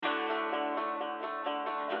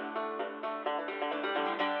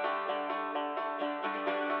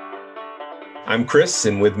I'm Chris,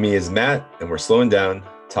 and with me is Matt, and we're slowing down,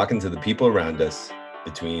 talking to the people around us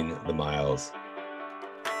between the miles.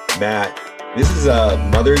 Matt, this is a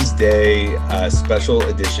Mother's Day special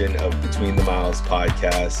edition of Between the Miles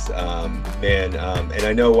podcast. And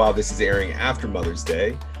I know while this is airing after Mother's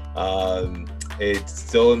Day, it's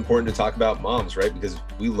still important to talk about moms, right? Because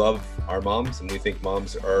we love our moms and we think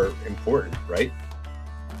moms are important, right?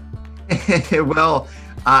 Well,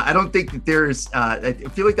 I don't think that there's, I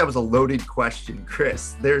feel like that was a loaded question,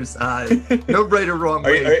 Chris. There's no right or wrong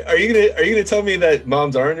way. Are you gonna tell me that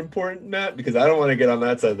moms aren't important, Matt? Because I don't want to get on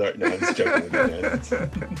that side. No, I'm just joking with you,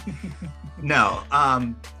 No,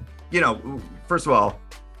 first of all,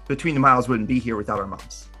 Between the Miles wouldn't be here without our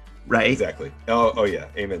moms, right? Exactly. Oh yeah.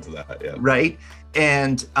 Amen to that. Yeah. Right.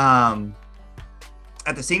 And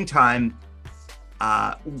at the same time,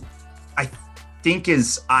 I think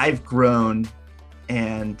as I've grown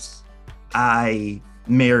and I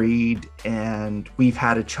married and we've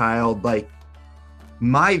had a child, like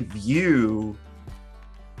my view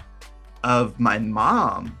of my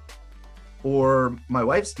mom or my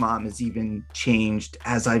wife's mom has even changed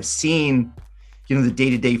as I've seen, the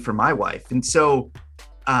day-to-day for my wife. And so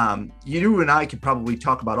you and I could probably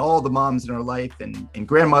talk about all the moms in our life and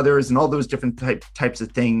grandmothers and all those different types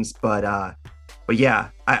of things. But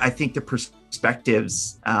yeah, I think the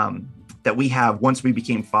perspectives that we have once we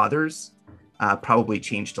became fathers probably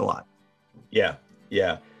changed a lot. Yeah.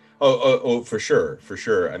 Oh, for sure.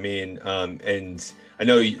 I mean, and I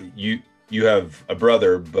know you have a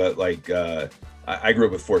brother, but like I grew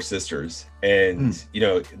up with 4 sisters, and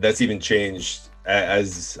that's even changed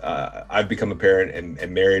as I've become a parent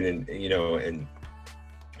and married, and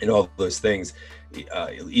all those things.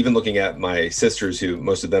 Even looking at my sisters, who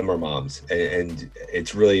most of them are moms, and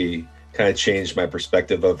it's really kind of changed my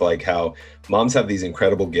perspective of like how moms have these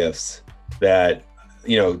incredible gifts that,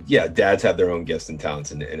 dads have their own gifts and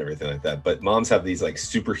talents and everything like that. But moms have these like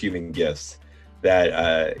superhuman gifts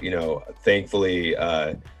that, thankfully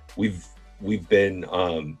we've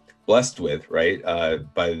been blessed with, right?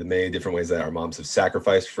 By the many different ways that our moms have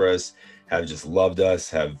sacrificed for us, have just loved us,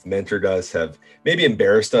 have mentored us, have maybe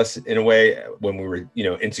embarrassed us in a way when we were,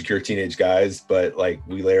 insecure teenage guys, but like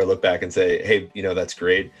we later look back and say, hey, that's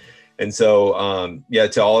great. And so,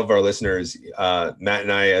 to all of our listeners, Matt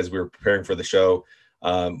and I, as we were preparing for the show,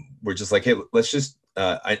 we're just like, hey, let's just,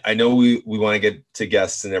 I know we want to get to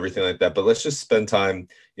guests and everything like that, but let's just spend time,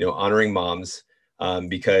 honoring moms,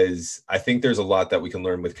 because I think there's a lot that we can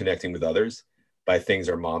learn with connecting with others by things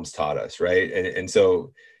our moms taught us, right? And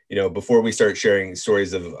so, before we start sharing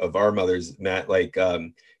stories of our mothers, Matt, like,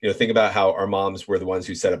 think about how our moms were the ones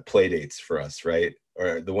who set up play dates for us, right?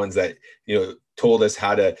 Or the ones that, told us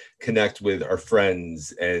how to connect with our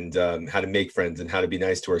friends and how to make friends and how to be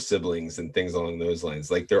nice to our siblings and things along those lines.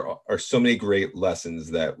 Like there are so many great lessons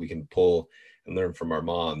that we can pull and learn from our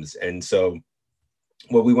moms. And so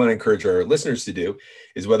what we want to encourage our listeners to do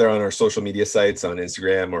is, whether on our social media sites, on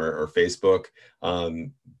Instagram or Facebook,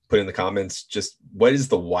 put in the comments, just what is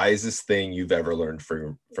the wisest thing you've ever learned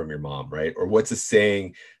from your mom, right? Or what's a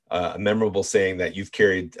saying, a memorable saying that you've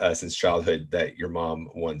carried since childhood that your mom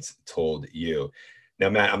once told you. Now,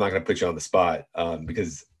 Matt, I'm not going to put you on the spot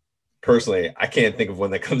because personally, I can't think of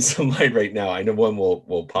one that comes to mind right now. I know one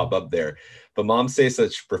will pop up there, but moms say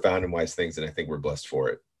such profound and wise things, and I think we're blessed for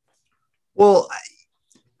it. Well,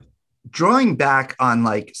 drawing back on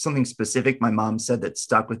like something specific my mom said that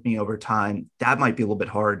stuck with me over time, that might be a little bit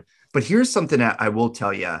hard. But here's something that I will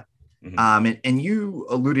tell you. Mm-hmm. And you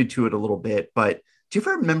alluded to it a little bit, but do you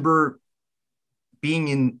ever remember being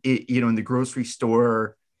in the grocery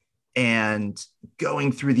store and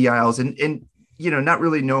going through the aisles and not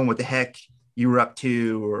really knowing what the heck you were up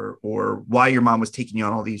to or why your mom was taking you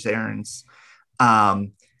on all these errands.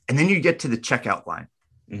 And then you get to the checkout line.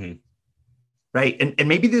 Mm-hmm. Right. And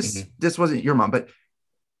maybe this wasn't your mom,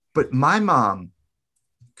 but my mom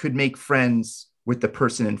could make friends with the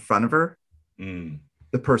person in front of her,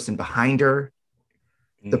 the person behind her,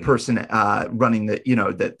 the person running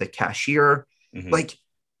the cashier. Mm-hmm. Like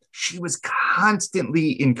she was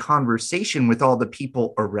constantly in conversation with all the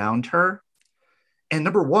people around her. And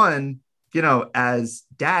number one, as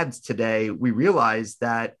dads today, we realize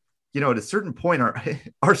that, at a certain point,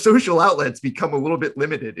 our social outlets become a little bit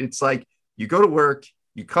limited. It's like you go to work,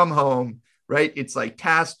 you come home, right? It's like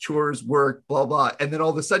tasks, chores, work, blah, blah. And then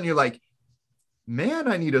all of a sudden you're like, man,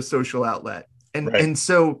 I need a social outlet. And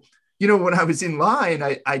so, when I was in line,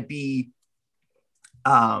 I'd be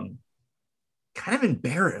kind of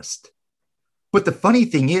embarrassed. But the funny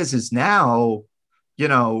thing is now,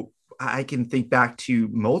 I can think back to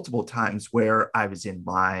multiple times where I was in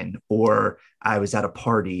line or I was at a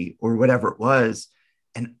party or whatever it was.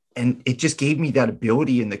 And it just gave me that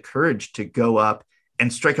ability and the courage to go up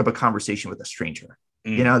and strike up a conversation with a stranger.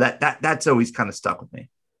 You know, that's always kind of stuck with me.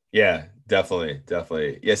 Yeah, definitely.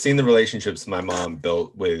 Definitely. Yeah. Seeing the relationships my mom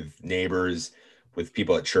built with neighbors, with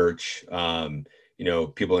people at church, you know,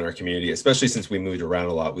 people in our community, especially since we moved around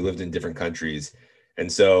a lot. We lived in different countries.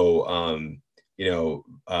 And so, you know,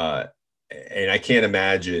 and I can't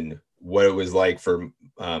imagine what it was like for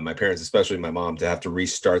my parents, especially my mom, to have to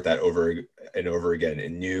restart that over and over again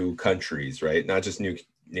in new countries, right? Not just new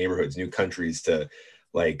neighborhoods, new countries, to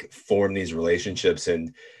like form these relationships.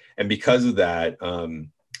 And because of that,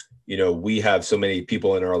 you know, we have so many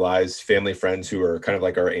people in our lives, family, friends, who are kind of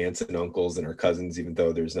like our aunts and uncles and our cousins, even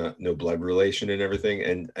though there's no blood relation and everything.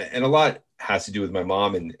 And a lot has to do with my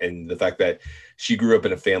mom and the fact that she grew up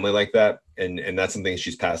in a family like that. And that's something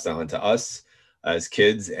she's passed on to us as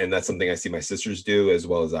kids. And that's something I see my sisters do as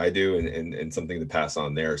well as I do, and something to pass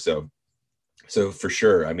on there. So for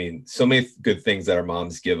sure. I mean, so many good things that our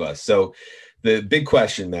moms give us. So the big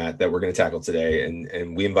question, Matt, that we're going to tackle today,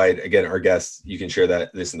 and we invite, again, our guests, you can share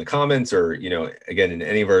this in the comments, or, you know, again, in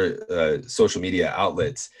any of our social media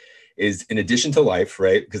outlets, is in addition to life,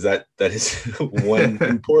 right? Because that is one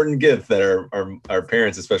important gift that our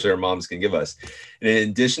parents, especially our moms, can give us. And in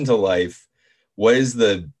addition to life, what is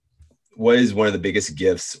one of the biggest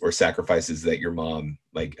gifts or sacrifices that your mom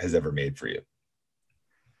like has ever made for you?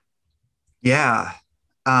 Yeah.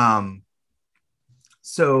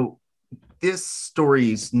 So this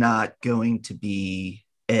story is not going to be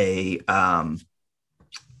it's not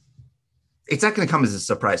going to come as a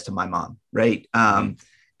surprise to my mom. Right.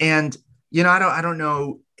 And, you know, I don't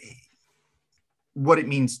know what it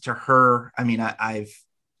means to her. I mean, I've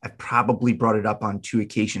probably brought it up on 2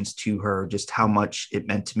 occasions to her, just how much it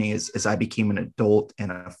meant to me as I became an adult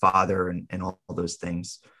and a father and all those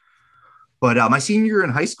things. But my senior year in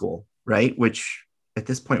high school, right, which at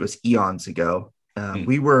this point was eons ago,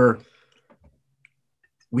 we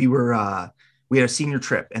had a senior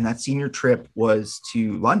trip, and that senior trip was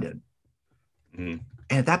to London. And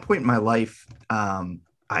at that point in my life,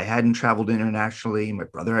 I hadn't traveled internationally. My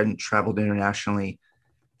brother hadn't traveled internationally.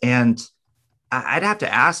 And I'd have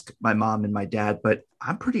to ask my mom and my dad, but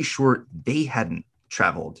I'm pretty sure they hadn't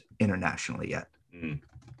traveled internationally yet.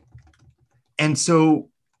 And so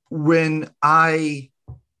when I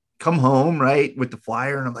come home, right, with the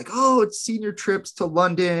flyer, and I'm like, oh, it's senior trips to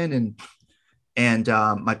London. And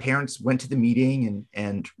my parents went to the meeting,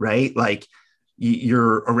 and right, like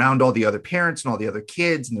you're around all the other parents and all the other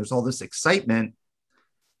kids, and there's all this excitement.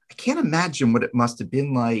 I can't imagine what it must have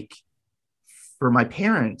been like for my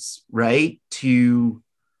parents, right, to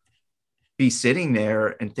be sitting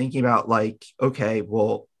there and thinking about like, okay,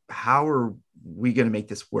 well, how are we going to make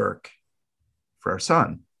this work for our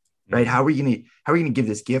son, right? How are we going to give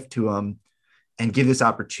this gift to him and give this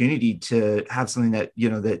opportunity to have something that, you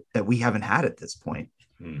know, that we haven't had at this point?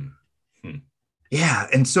 Yeah.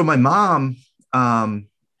 And so my mom,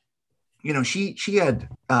 you know, she had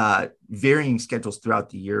varying schedules throughout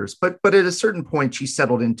the years, but at a certain point, she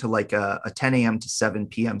settled into like a 10 a.m. to 7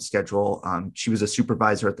 p.m. schedule. She was a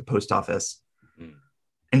supervisor at the post office.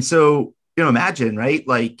 And so, you know, imagine, right?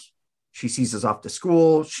 Like she sees us off to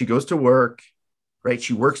school, she goes to work, right?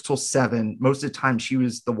 She works till 7. Most of the time she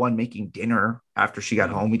was the one making dinner after she got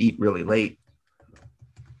home. We'd eat really late.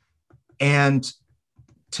 And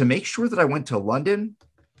to make sure that I went to London,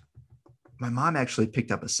 my mom actually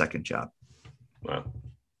picked up a second job. Wow.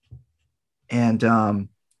 And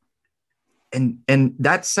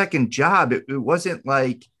that second job, it wasn't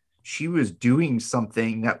like she was doing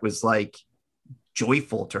something that was like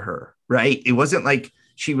joyful to her, right? It wasn't like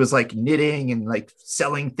she was like knitting and like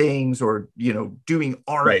selling things or, you know, doing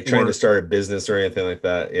art. Right. Trying to start a business or anything like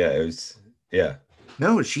that. Yeah. It was, yeah.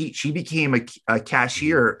 No, she became a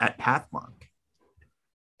cashier at Pathmark.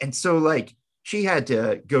 And so like, she had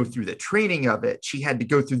to go through the training of it. She had to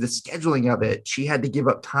go through the scheduling of it. She had to give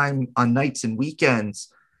up time on nights and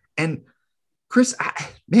weekends. And Chris,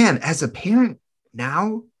 man, as a parent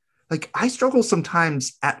now, like I struggle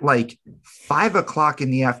sometimes at like 5 o'clock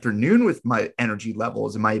in the afternoon with my energy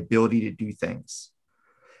levels and my ability to do things.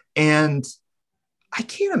 And I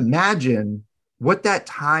can't imagine what that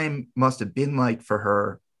time must have been like for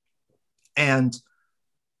her. And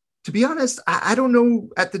to be honest, I don't know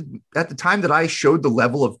at the time that I showed the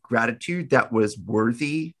level of gratitude that was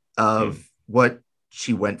worthy of what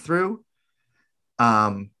she went through.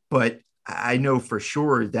 But I know for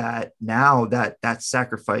sure that now that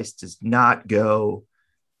sacrifice does not go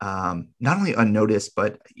not only unnoticed,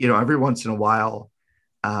 but, you know, every once in a while,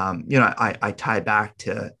 I tie back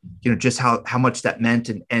to, just how much that meant,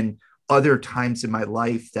 and other times in my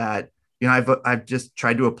life that, I've just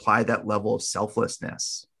tried to apply that level of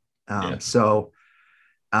selflessness. Yeah. So,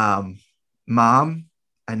 Mom,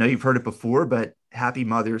 I know you've heard it before, but happy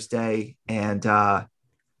Mother's Day. And,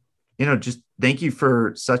 just thank you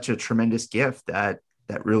for such a tremendous gift that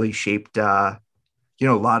really shaped, a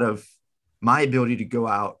lot of my ability to go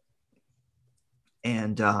out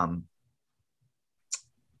and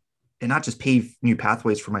not just pave new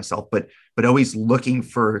pathways for myself, but always looking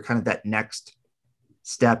for kind of that next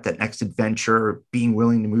step, that next adventure, being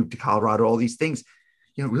willing to move to Colorado, all these things,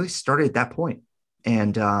 really started at that point.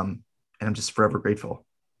 And I'm just forever grateful.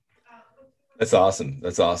 That's awesome.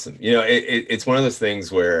 That's awesome. It's one of those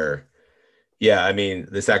things where, yeah, I mean,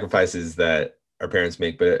 the sacrifices that our parents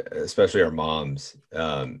make, but especially our moms,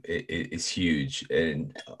 it's huge.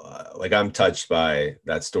 And like, I'm touched by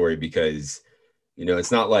that story because,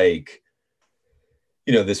 it's not like,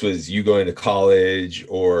 this was you going to college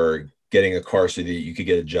or getting a car so that you could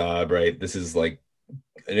get a job, right? This is like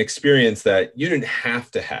an experience that you didn't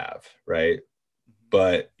have to have, right?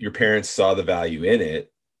 But your parents saw the value in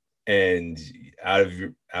it, and out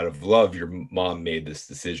of love, your mom made this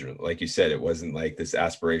decision. Like you said, it wasn't like this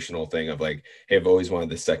aspirational thing of like, hey, I've always wanted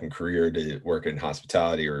this second career to work in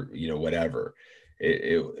hospitality or whatever.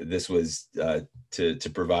 This was to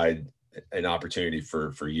provide an opportunity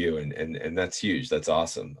for you, and that's huge. That's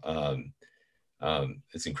awesome.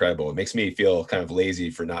 It's incredible. It makes me feel kind of lazy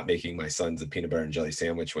for not making my sons a peanut butter and jelly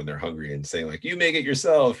sandwich when they're hungry and saying like, you make it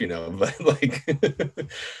yourself, but like,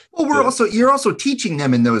 well, you're also teaching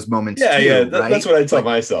them in those moments. Yeah. Too, Yeah. right? That's what I tell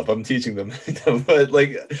myself. I'm teaching them, but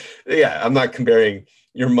like, yeah, I'm not comparing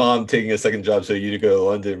your mom taking a second job so you to go to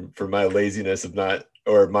London for my laziness of not,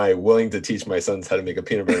 or my willing to teach my sons how to make a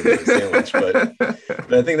peanut butter and jelly sandwich. But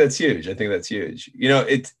I think that's huge.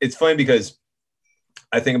 It's funny because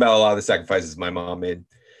I think about a lot of the sacrifices my mom made,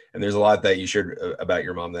 and there's a lot that you shared about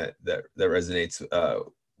your mom that resonates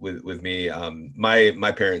with me.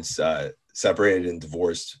 My parents separated and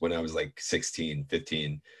divorced when I was like 16,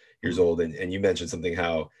 15 years old. And you mentioned something,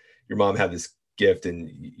 how your mom had this gift and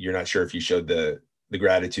you're not sure if you showed the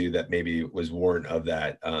gratitude that maybe was warrant of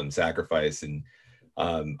that sacrifice. And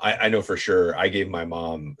I know for sure I gave my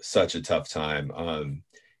mom such a tough time.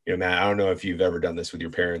 Matt, I don't know if you've ever done this with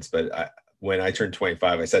your parents, but when I turned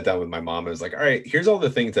 25, I sat down with my mom. I was like, all right, here's all the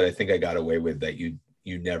things that I think I got away with that you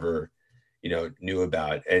never, knew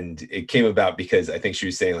about. And it came about because I think she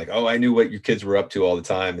was saying like, oh, I knew what your kids were up to all the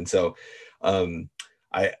time. And so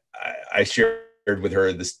I shared with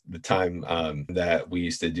her the time that we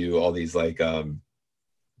used to do all these like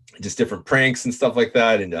just different pranks and stuff like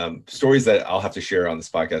that. And stories that I'll have to share on this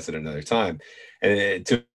podcast at another time. And it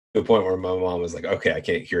took to a point where my mom was like, okay, I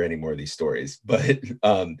can't hear any more of these stories. But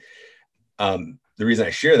the reason I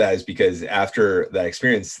share that is because after that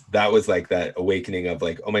experience, that was like that awakening of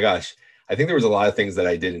like, oh my gosh, I think there was a lot of things that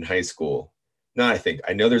I did in high school.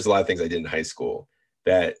 I know there's a lot of things I did in high school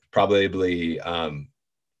that probably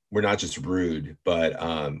were not just rude, but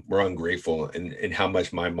were ungrateful in how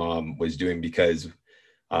much my mom was doing, because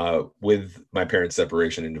with my parents'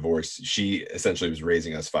 separation and divorce, she essentially was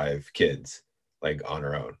raising us 5 kids like on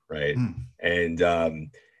her own. Right. And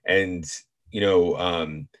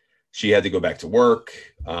she had to go back to work,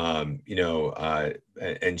 and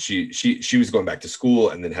she was going back to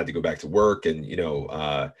school and then had to go back to work. And,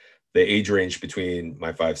 the age range between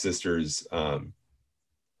my 5 sisters, from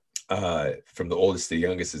the oldest to the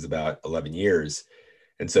youngest, is about 11 years.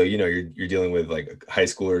 And so, you're dealing with like high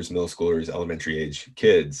schoolers, middle schoolers, elementary age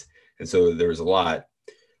kids. And so there was a lot.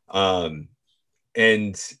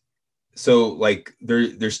 And so like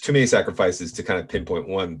there's too many sacrifices to kind of pinpoint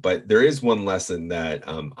one, but there is one lesson that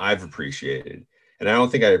I've appreciated, and I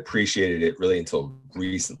don't think I appreciated it really until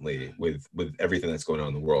recently with everything that's going on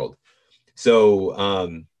in the world. So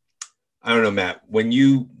I don't know, Matt, when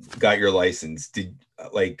you got your license, did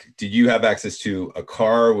you have access to a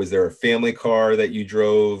car? Was there a family car that you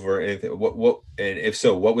drove or anything? And if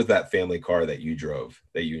so, what was that family car that you drove,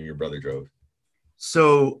 that you and your brother drove?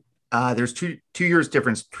 So there's two years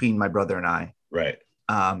difference between my brother and I. Right.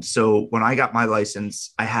 So when I got my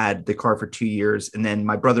license, I had the car for 2 years, and then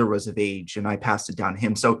my brother was of age and I passed it down to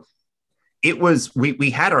him. So it was,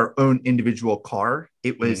 we had our own individual car.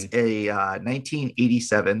 It was a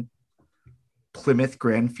 1987 Plymouth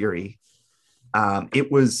Grand Fury. It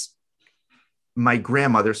was my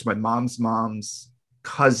grandmother, so my mom's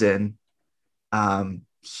cousin.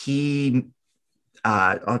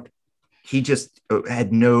 He just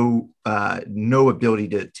had no ability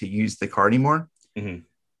to use the car anymore.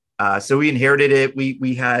 So we inherited it.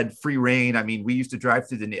 We had free reign. I mean, we used to drive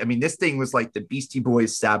through this thing was like the Beastie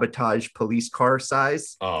Boys Sabotage police car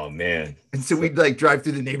size. Oh man. And so we'd like drive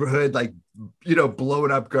through the neighborhood, like,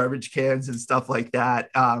 blowing up garbage cans and stuff like that.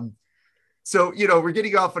 So, we're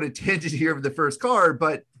getting off on a tangent here with the first car,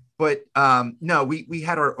 but no, we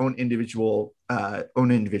had our own individual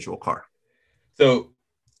car. So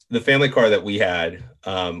the family car that we had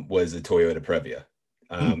was a Toyota Previa.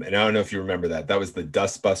 And I don't know if you remember that. That was the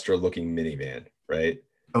Dustbuster looking minivan, right?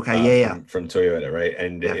 Okay, from Toyota, right?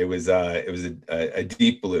 And it was a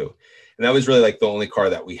deep blue. And that was really like the only car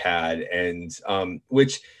that we had. And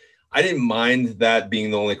which I didn't mind that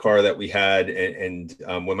being the only car that we had. And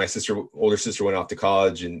when my older sister went off to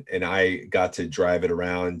college and I got to drive it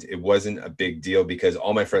around, it wasn't a big deal because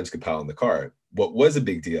all my friends could pile in the car. What was a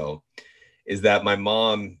big deal is that my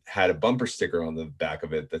mom had a bumper sticker on the back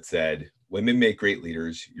of it that said, "Women make great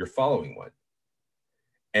leaders, you're following one."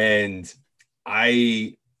 And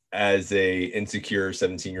I, as a insecure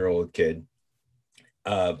 17-year-old kid,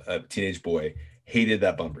 a teenage boy, hated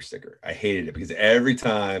that bumper sticker. I hated it because every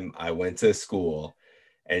time I went to school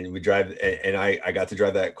and I got to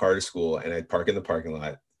drive that car to school and I'd park in the parking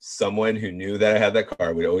lot, someone who knew that I had that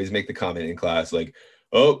car would always make the comment in class like,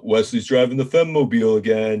 "Oh, Wesley's driving the femmobile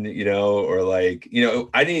again," or like,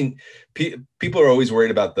 people are always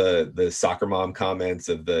worried about the soccer mom comments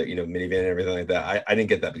of the, minivan and everything like that. I didn't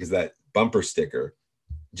get that because that bumper sticker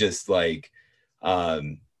just like,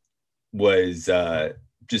 was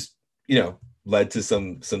just, led to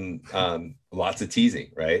some lots of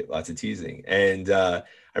teasing, right? Lots of teasing. And I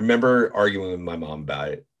remember arguing with my mom about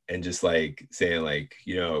it. And just like saying like,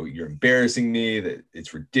 "You're embarrassing me, that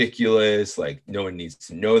it's ridiculous. Like no one needs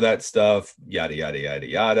to know that stuff, yada, yada, yada,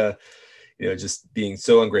 yada." Just being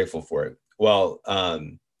so ungrateful for it. Well,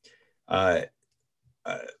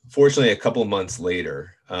 fortunately, a couple of months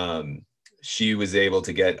later, she was able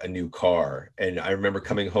to get a new car. And I remember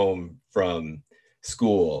coming home from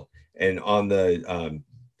school and on the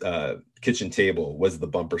kitchen table was the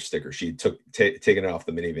bumper sticker. She taken it off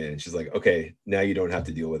the minivan and she's like, "Okay, now you don't have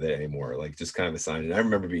to deal with it anymore." Like just kind of a sign. And I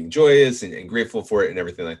remember being joyous and grateful for it and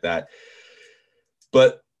everything like that.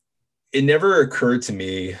 But it never occurred to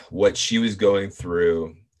me what she was going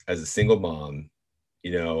through as a single mom,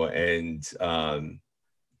 and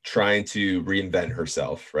trying to reinvent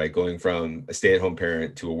herself, right? Going from a stay-at-home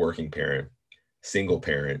parent to a working parent, single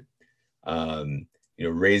parent,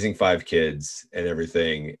 raising 5 kids and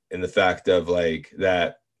everything. And the fact of like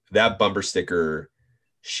that bumper sticker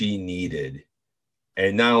she needed.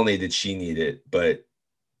 And not only did she need it, but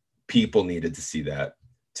people needed to see that,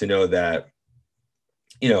 to know that,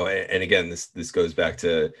 and again, this goes back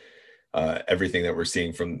to everything that we're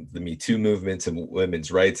seeing from the Me Too movement to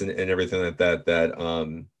women's rights and everything like that,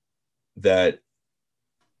 that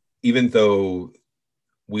even though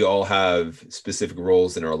we all have specific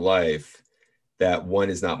roles in our life, that one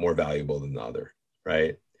is not more valuable than the other,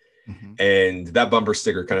 right? Mm-hmm. And that bumper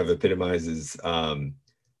sticker kind of epitomizes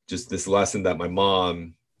just this lesson that my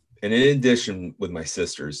mom, and in addition with my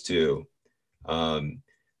sisters too,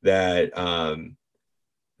 that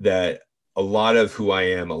a lot of who I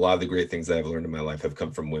am, a lot of the great things that I've learned in my life have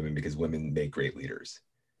come from women, because women make great leaders.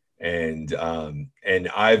 And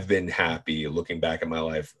I've been happy looking back at my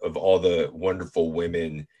life of all the wonderful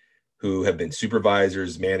women who have been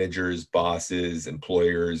supervisors, managers, bosses,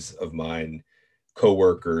 employers of mine,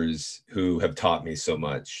 coworkers who have taught me so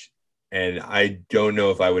much. And I don't know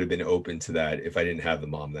if I would have been open to that if I didn't have the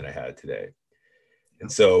mom that I had today.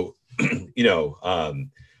 And so,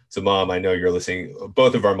 so Mom, I know you're listening.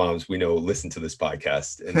 Both of our moms, we know, listen to this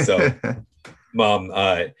podcast. And so Mom,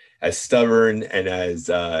 as stubborn and as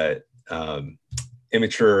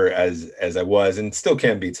immature as I was and still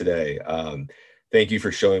can be today, thank you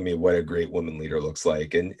for showing me what a great woman leader looks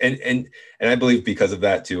like. And I believe because of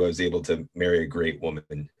that too, I was able to marry a great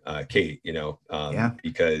woman, Kate,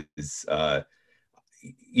 because,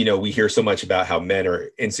 we hear so much about how men are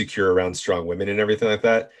insecure around strong women and everything like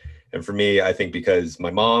that. And for me, I think because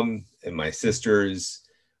my mom and my sisters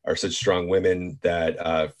are such strong women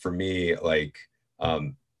that for me, like,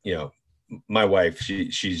 my wife,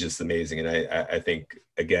 she's just amazing. And I think,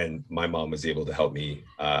 again, my mom was able to help me,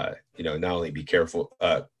 not only be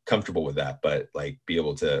comfortable with that, but like be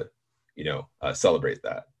able to, celebrate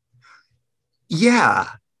that. Yeah.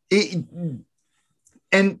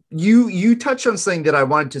 And you touched on something that I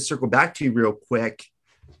wanted to circle back to real quick,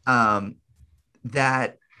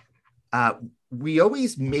 that we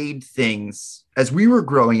always made things, as we were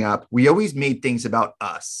growing up, we always made things about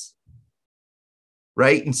us.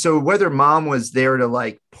 Right. And so whether Mom was there to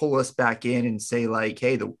like pull us back in and say like,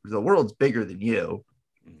 "Hey, the world's bigger than you,"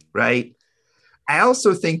 right? I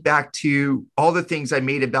also think back to all the things I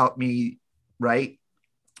made about me, right,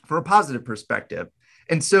 from a positive perspective.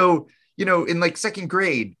 And so, in like second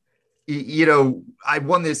grade, I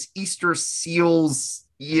won this Easter seals,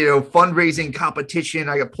 fundraising competition.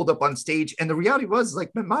 I got pulled up on stage. And the reality was,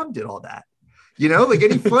 like, my mom did all that, like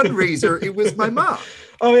any fundraiser, it was my mom.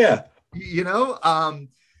 Oh, yeah.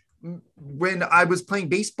 When I was playing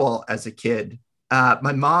baseball as a kid,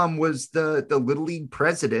 my mom was the Little League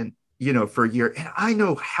president, for a year. And I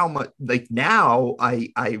know how much, like now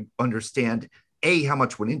I understand A, how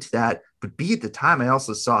much went into that, but B, at the time, I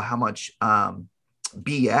also saw how much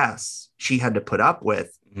BS she had to put up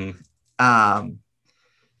with. Mm-hmm.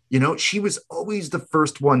 She was always the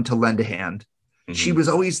first one to lend a hand. Mm-hmm. She was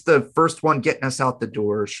always the first one getting us out the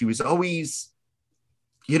door. She was always,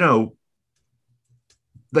 like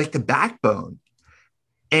the backbone.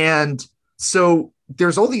 And so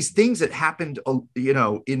there's all these things that happened,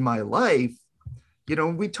 in my life,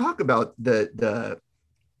 we talk about the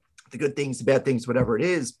good things, the bad things, whatever it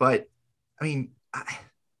is. But I mean,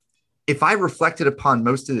 if I reflected upon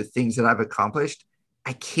most of the things that I've accomplished,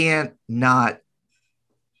 I can't not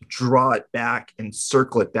draw it back and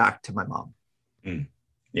circle it back to my mom.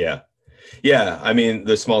 Yeah. Yeah. I mean,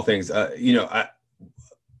 the small things, the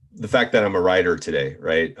fact that I'm a writer today,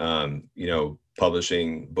 right.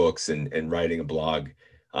 Publishing books and writing a blog.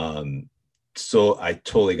 So I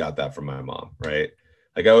totally got that from my mom, right?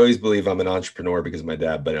 Like, I always believe I'm an entrepreneur because of my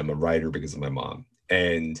dad, but I'm a writer because of my mom.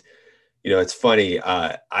 And, it's funny.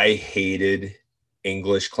 I hated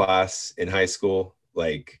English class in high school,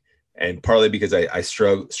 and partly because I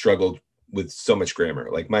struggled with so much grammar.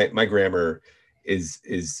 Like my grammar is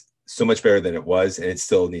so much better than it was, and it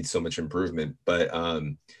still needs so much improvement. But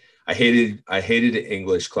I hated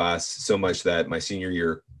English class so much that my senior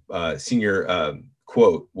year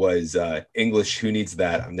quote was, English, who needs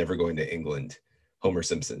that? I'm never going to England. Homer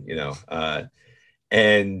Simpson,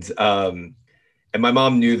 and my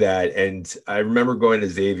mom knew that. And I remember going to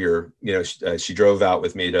Xavier, she drove out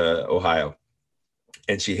with me to Ohio,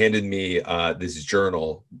 and she handed me this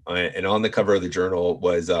journal, and on the cover of the journal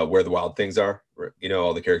was Where the Wild Things Are,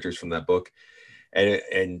 all the characters from that book.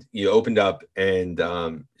 And you opened up, and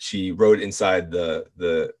she wrote inside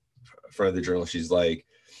the front of the journal, she's like,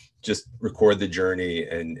 just record the journey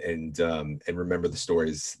and remember the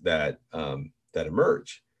stories that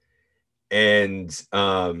emerge. And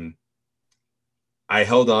I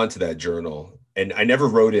held on to that journal, and I never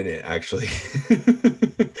wrote in it, actually,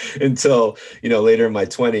 until later in my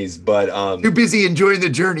 20s. But too busy enjoying the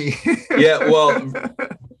journey. Yeah, well,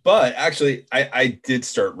 but actually, I did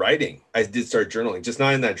start writing. I did start journaling, just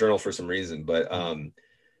not in that journal for some reason. But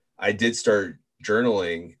I did start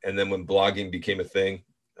journaling, and then when blogging became a thing,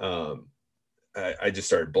 I just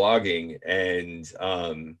started blogging. And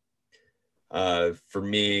for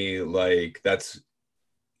me, like, that's,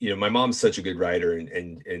 my mom's such a good writer,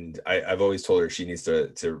 and I've always told her she needs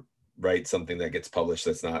to write something that gets published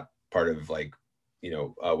that's not part of, like,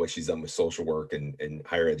 what she's done with social work and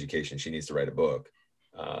higher education. She needs to write a book,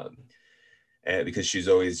 and because she's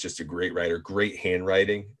always just a great writer, great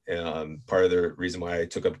handwriting. Part of the reason why I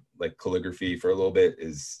took up like calligraphy for a little bit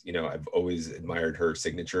is, I've always admired her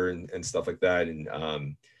signature and stuff like that.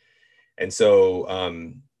 And so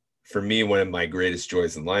for me, one of my greatest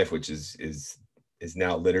joys in life, which is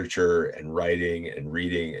now literature and writing and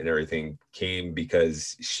reading and everything, came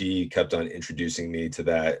because she kept on introducing me to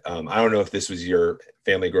that. I don't know if this was your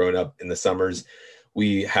family growing up in the summers.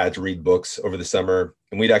 We had to read books over the summer,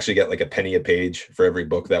 and we'd actually get like a penny a page for every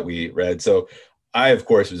book that we read. So I, of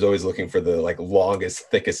course, was always looking for the like longest,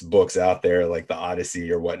 thickest books out there, like the Odyssey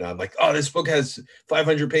or whatnot. I'm like, oh, this book has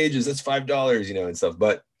 500 pages. That's $5, and stuff.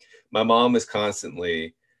 But my mom was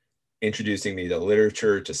constantly introducing me to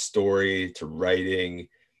literature, to story, to writing.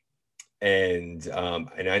 And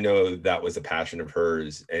I know that was a passion of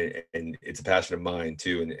hers, and it's a passion of mine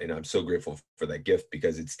too. And I'm so grateful for that gift,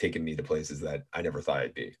 because it's taken me to places that I never thought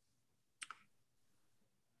I'd be.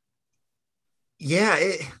 Yeah.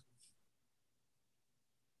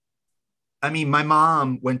 My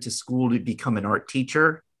mom went to school to become an art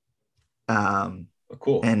teacher.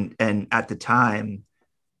 Cool. And at the time,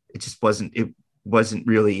 it wasn't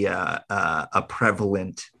really a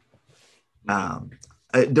prevalent,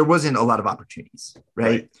 there wasn't a lot of opportunities.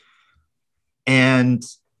 Right. And,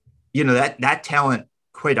 that talent,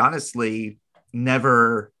 quite honestly,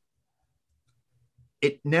 never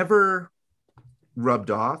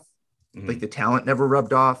rubbed off. Mm-hmm. Like the talent never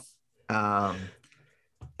rubbed off. And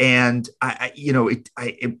it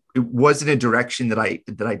wasn't a direction that I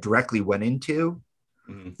directly went into.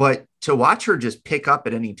 Mm-hmm. But to watch her just pick up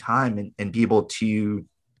at any time and be able to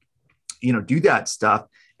do that stuff.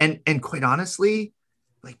 And quite honestly,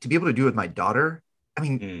 like to be able to do it with my daughter, I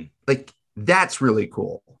mean, like that's really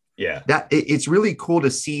cool. Yeah. It's really cool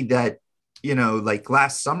to see that, like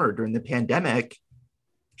last summer during the pandemic,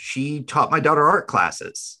 she taught my daughter art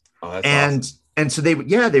classes. Oh, that's and awesome. and so they would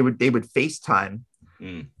FaceTime.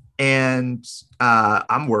 And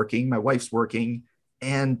I'm working, my wife's working,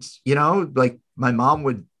 and like my mom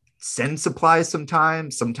would send supplies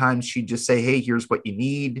sometimes she'd just say, hey, here's what you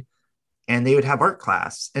need, and they would have art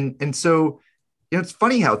class. And so it's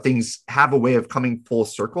funny how things have a way of coming full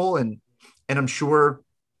circle. And I'm sure,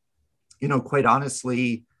 quite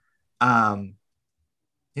honestly, who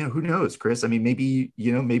knows, Chris? I mean, maybe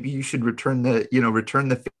you should return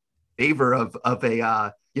the favor of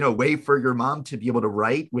a way for your mom to be able to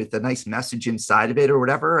write with a nice message inside of it or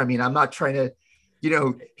whatever. I mean, I'm not trying to,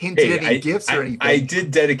 hint at any gifts or anything. I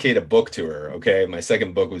did dedicate a book to her. Okay. My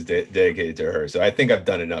second book was dedicated to her. So I think I've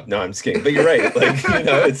done enough. No, I'm just kidding. But you're right. Like,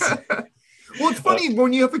 it's. Well, it's funny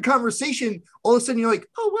when you have a conversation, all of a sudden you're like,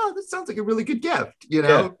 oh, wow, that sounds like a really good gift,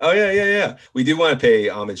 Yeah. Oh, yeah. We do want to pay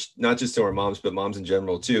homage, not just to our moms, but moms in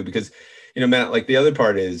general too, because, Matt, like the other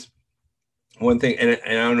part is one thing, and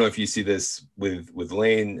I don't know if you see this with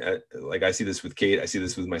Lane, like I see this with Kate, I see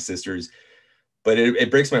this with my sisters, but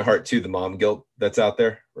it breaks my heart too, the mom guilt that's out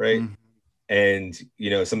there, right? Mm-hmm.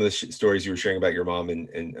 And, some of the stories you were sharing about your mom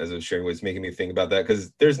and as I was sharing was making me think about that,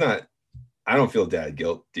 because I don't feel dad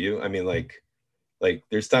guilt. Do you? I mean, like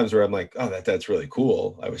there's times where I'm like, oh, that's really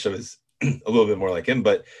cool. I wish I was a little bit more like him,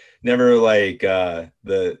 but never like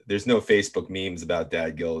there's no Facebook memes about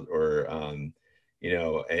dad guilt or,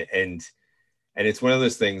 and it's one of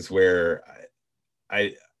those things where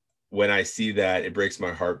when I see that, it breaks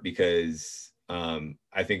my heart because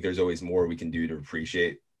I think there's always more we can do to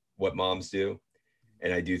appreciate what moms do.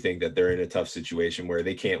 And I do think that they're in a tough situation where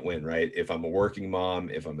they can't win, right? If I'm a working mom,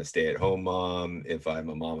 if I'm a stay-at-home mom, if I'm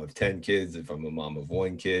a mom of 10 kids, if I'm a mom of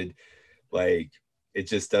 1 kid, like it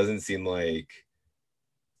just doesn't seem like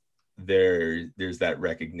there's that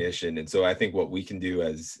recognition. And so I think what we can do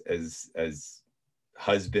as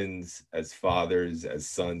husbands, as fathers, as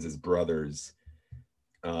sons, as brothers,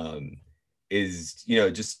 is,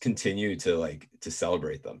 just continue to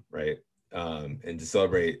celebrate them, right? And to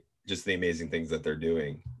celebrate just the amazing things that they're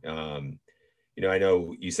doing. I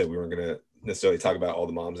know you said we weren't going to necessarily talk about all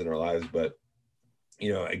the moms in our lives, but,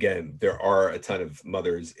 again, there are a ton of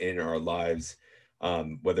mothers in our lives,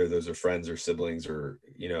 whether those are friends or siblings or,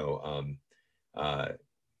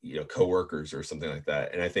 coworkers or something like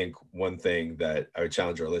that. And I think one thing that I would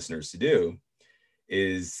challenge our listeners to do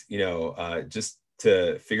is, just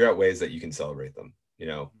to figure out ways that you can celebrate them,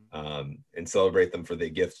 and celebrate them for the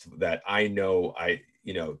gift that I know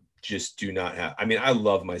just do not have. I mean, I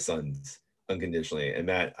love my sons unconditionally, and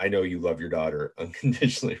Matt, I know you love your daughter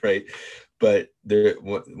unconditionally, right? But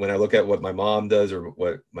when I look at what my mom does or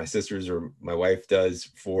what my sisters or my wife does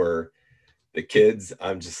for the kids,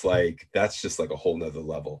 I'm just like, that's just like a whole nother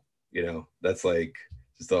level, that's like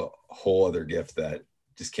just a whole other gift that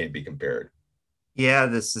just can't be compared. Yeah,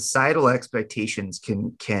 the societal expectations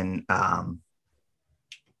can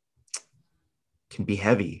be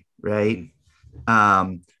heavy, right?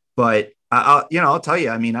 But I'll tell you,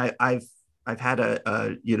 I mean, I've had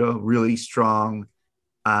a really strong,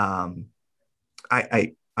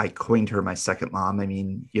 I coined her my second mom. I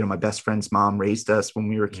mean, my best friend's mom raised us when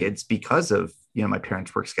we were kids because of, my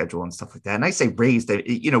parents' work schedule and stuff like that. And I say raised,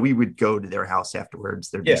 we would go to their house afterwards.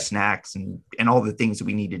 There'd be snacks and all the things that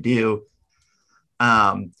we need to do.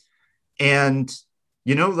 And,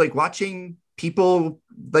 like watching people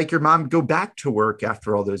like your mom go back to work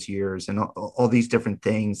after all those years and all these different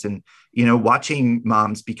things. And, watching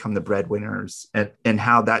moms become the breadwinners and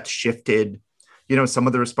how that shifted, some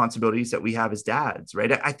of the responsibilities that we have as dads,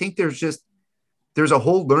 right? I think there's a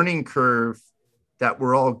whole learning curve that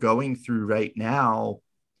we're all going through right now.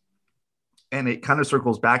 And it kind of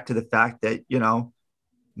circles back to the fact that,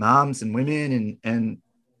 moms and women and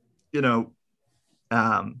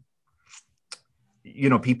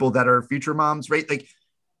people that are future moms, right? Like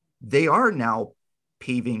they are now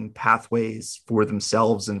paving pathways for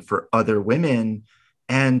themselves and for other women.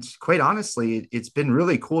 And quite honestly, it's been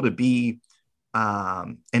really cool to be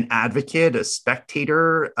an advocate, a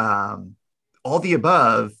spectator, all the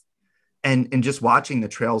above, and just watching the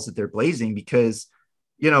trails that they're blazing because,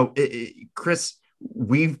 Chris,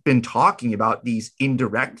 we've been talking about these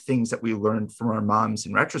indirect things that we learned from our moms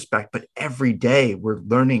in retrospect, but every day we're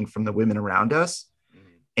learning from the women around us.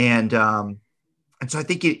 And so I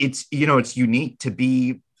think it's unique to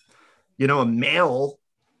be, a male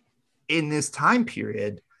in this time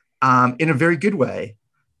period, in a very good way.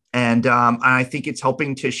 And I think it's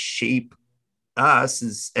helping to shape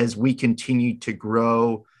us as we continue to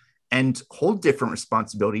grow and hold different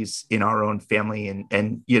responsibilities in our own family and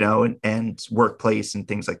and workplace and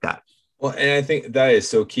things like that. Well, and I think that is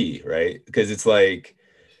so key, right? Because it's like,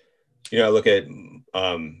 I look at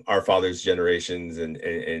our father's generations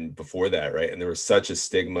and before that, right? And there was such a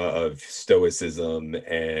stigma of stoicism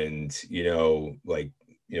and, like,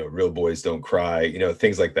 real boys don't cry,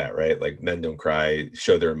 things like that, right? Like men don't cry,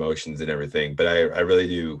 show their emotions and everything. But I really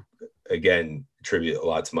do, again, attribute a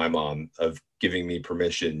lot to my mom of giving me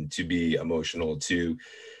permission to be emotional, to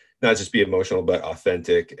not just be emotional, but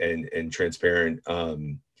authentic and transparent.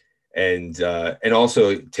 And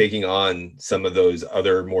also taking on some of those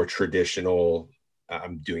other more traditional,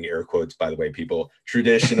 I'm doing air quotes, by the way, people,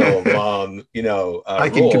 traditional mom, I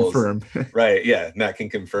can roles. confirm. Right. Yeah. Matt can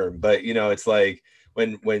confirm. But, it's like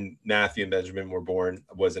when Matthew and Benjamin were born,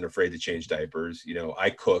 I wasn't afraid to change diapers. I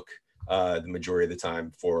cook the majority of the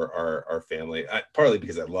time for our family, partly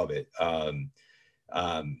because I love it.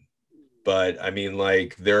 But I mean,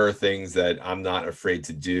 like, there are things that I'm not afraid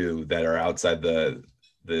to do that are outside the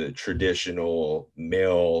traditional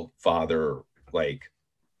male father like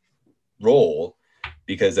role,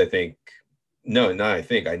 because I think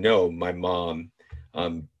I know my mom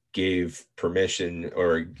gave permission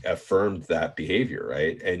or affirmed that behavior,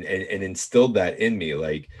 right? And instilled that in me.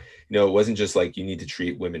 Like, it wasn't just like you need to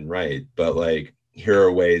treat women right, but like, here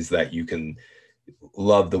are ways that you can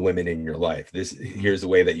love the women in your life. Here's a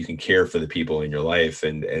way that you can care for the people in your life.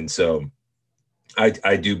 And so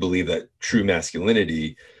I do believe that true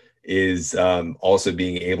masculinity is also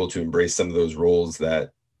being able to embrace some of those roles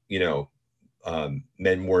that,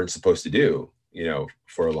 men weren't supposed to do,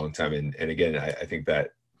 for a long time. And again, I think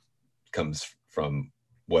that comes from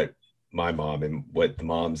what my mom and what the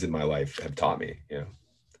moms in my life have taught me.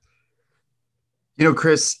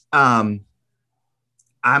 Chris, I'm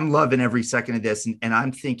loving every second of this. And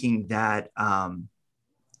I'm thinking that,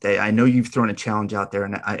 that I know you've thrown a challenge out there,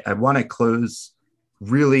 and I want to close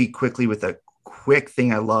really quickly with a quick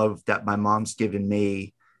thing I love that my mom's given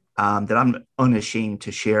me, that I'm unashamed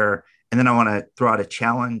to share. And then I want to throw out a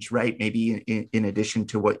challenge, right? Maybe in addition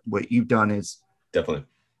to what you've done is Definitely.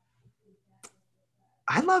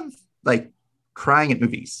 I love like crying at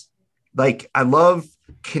movies. Like I love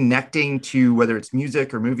connecting to whether it's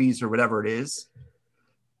music or movies or whatever it is.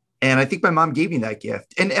 And I think my mom gave me that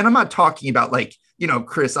gift. And I'm not talking about like,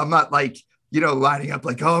 Chris, I'm not like, lining up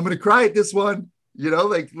like, oh, I'm going to cry at this one,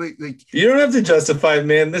 like you don't have to justify it,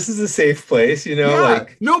 man. This is a safe place, yeah,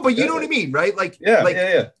 like, no, but you know what I mean? Right. Like,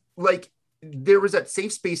 yeah. Like there was that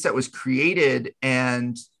safe space that was created.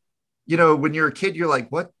 And, when you're a kid, you're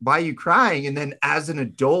like, what, why are you crying? And then as an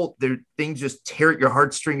adult, things just tear at your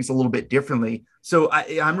heartstrings a little bit differently. So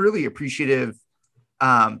I'm really appreciative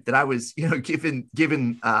that I was,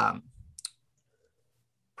 given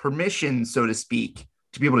permission, so to speak,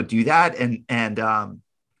 to be able to do that. And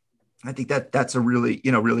I think that's a really,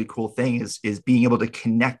 really cool thing is being able to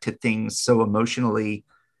connect to things so emotionally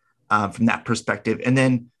from that perspective. And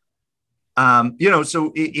then,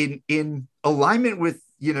 so in alignment with,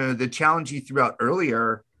 the challenge you threw out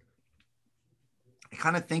earlier, I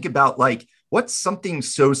kind of think about like, what's something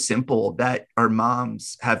so simple that our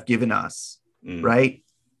moms have given us, right?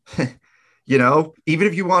 Even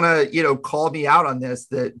if you want to, call me out on this,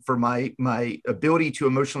 that for my ability to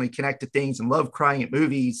emotionally connect to things and love crying at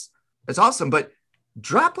movies, that's awesome. But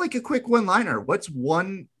drop like a quick one-liner. What's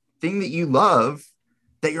one thing that you love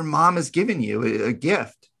that your mom has given you, a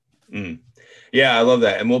gift? Yeah, I love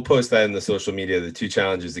that. And we'll post that in the social media. The 2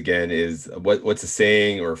 challenges again is what's a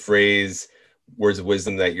saying or a phrase, words of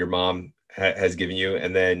wisdom that your mom has given you.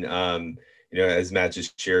 And then, as Matt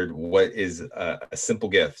just shared, what is a simple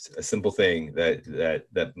gift, a simple thing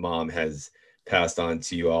that mom has passed on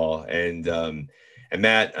to you all. And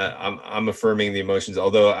Matt, I'm affirming the emotions,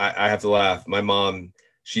 although I have to laugh. My mom,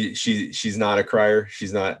 she's not a crier.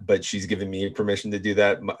 She's not, but she's given me permission to do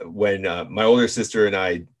that. When my older sister and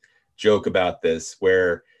I joke about this,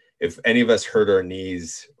 where if any of us hurt our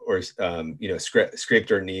knees or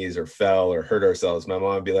scraped our knees or fell or hurt ourselves, my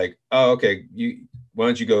mom would be like, oh, okay, why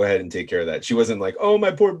don't you go ahead and take care of that? She wasn't like, oh, my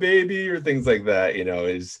poor baby, or things like that,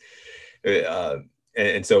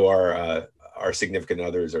 and so our significant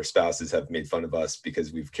others, our spouses, have made fun of us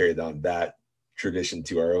because we've carried on that tradition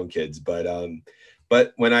to our own kids. But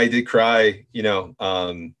when I did cry,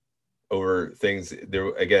 over things there,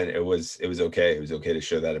 again, it was okay. It was okay to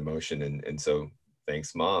show that emotion. And so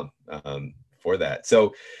thanks, Mom, for that.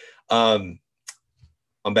 So on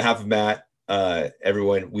behalf of Matt,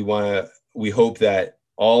 everyone, we hope that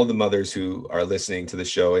all the mothers who are listening to the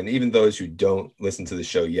show, and even those who don't listen to the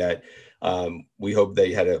show yet. We hope that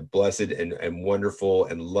you had a blessed and wonderful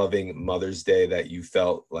and loving Mother's Day, that you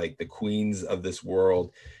felt like the queens of this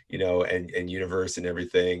world, and universe and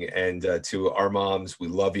everything. And to our moms, we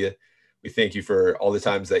love you. We thank you for all the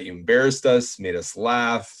times that you embarrassed us, made us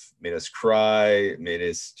laugh, made us cry, made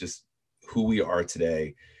us just who we are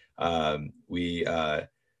today. We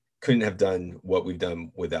couldn't have done what we've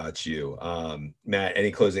done without you. Matt,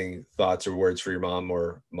 any closing thoughts or words for your mom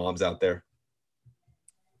or moms out there?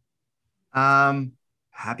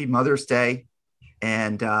 Happy Mother's Day.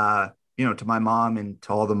 And, to my mom and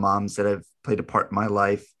to all the moms that have played a part in my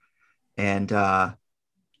life. And I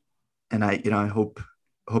hope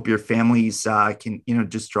your families can,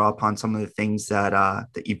 just draw upon some of the things that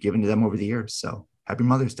you've given to them over the years. So happy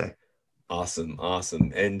Mother's Day. Awesome.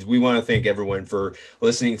 And we want to thank everyone for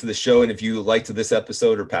listening to the show. And if you liked this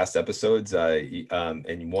episode or past episodes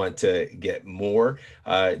and you want to get more,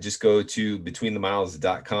 just go to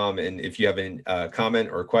betweenthemiles.com. And if you have a comment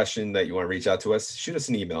or a question that you want to reach out to us, shoot us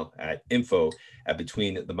an email at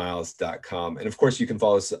info@betweenthemiles.com. And of course, you can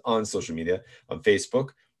follow us on social media, on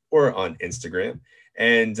Facebook or on Instagram.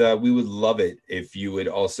 And we would love it if you would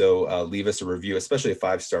also leave us a review, especially a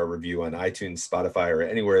 5-star review on iTunes, Spotify, or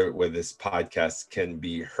anywhere where this podcast can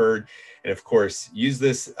be heard. And of course, use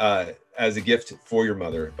this as a gift for your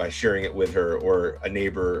mother by sharing it with her or a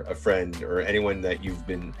neighbor, a friend, or anyone that you've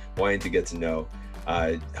been wanting to get to know.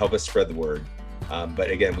 Help us spread the word. But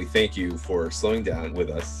again, we thank you for slowing down with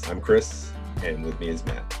us. I'm Chris, and with me is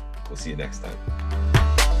Matt. We'll see you next time.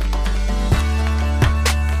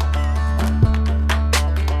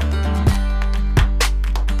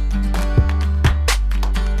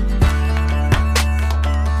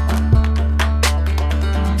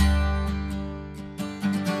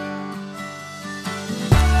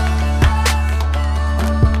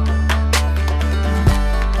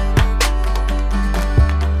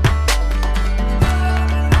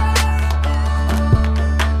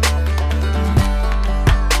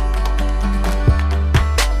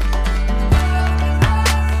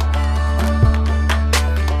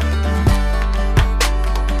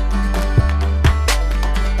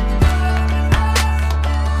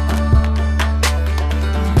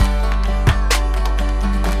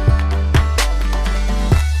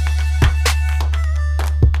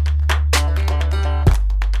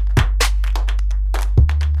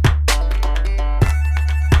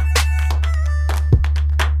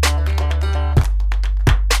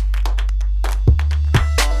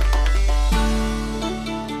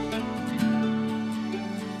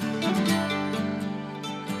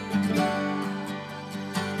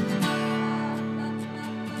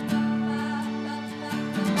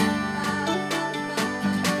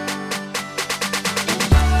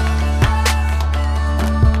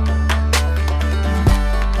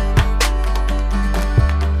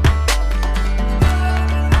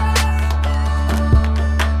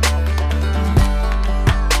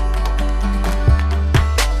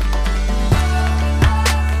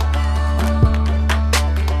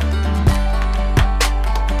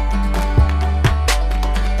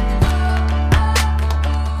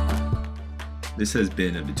 This has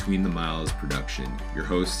been a Between the Miles production. Your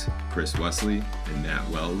hosts, Chris Wesley and Matt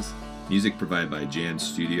Wells. Music provided by Jam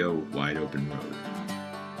Studio, Wide Open Road.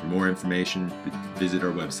 For more information, visit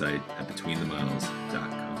our website at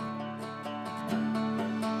betweenthemiles.com.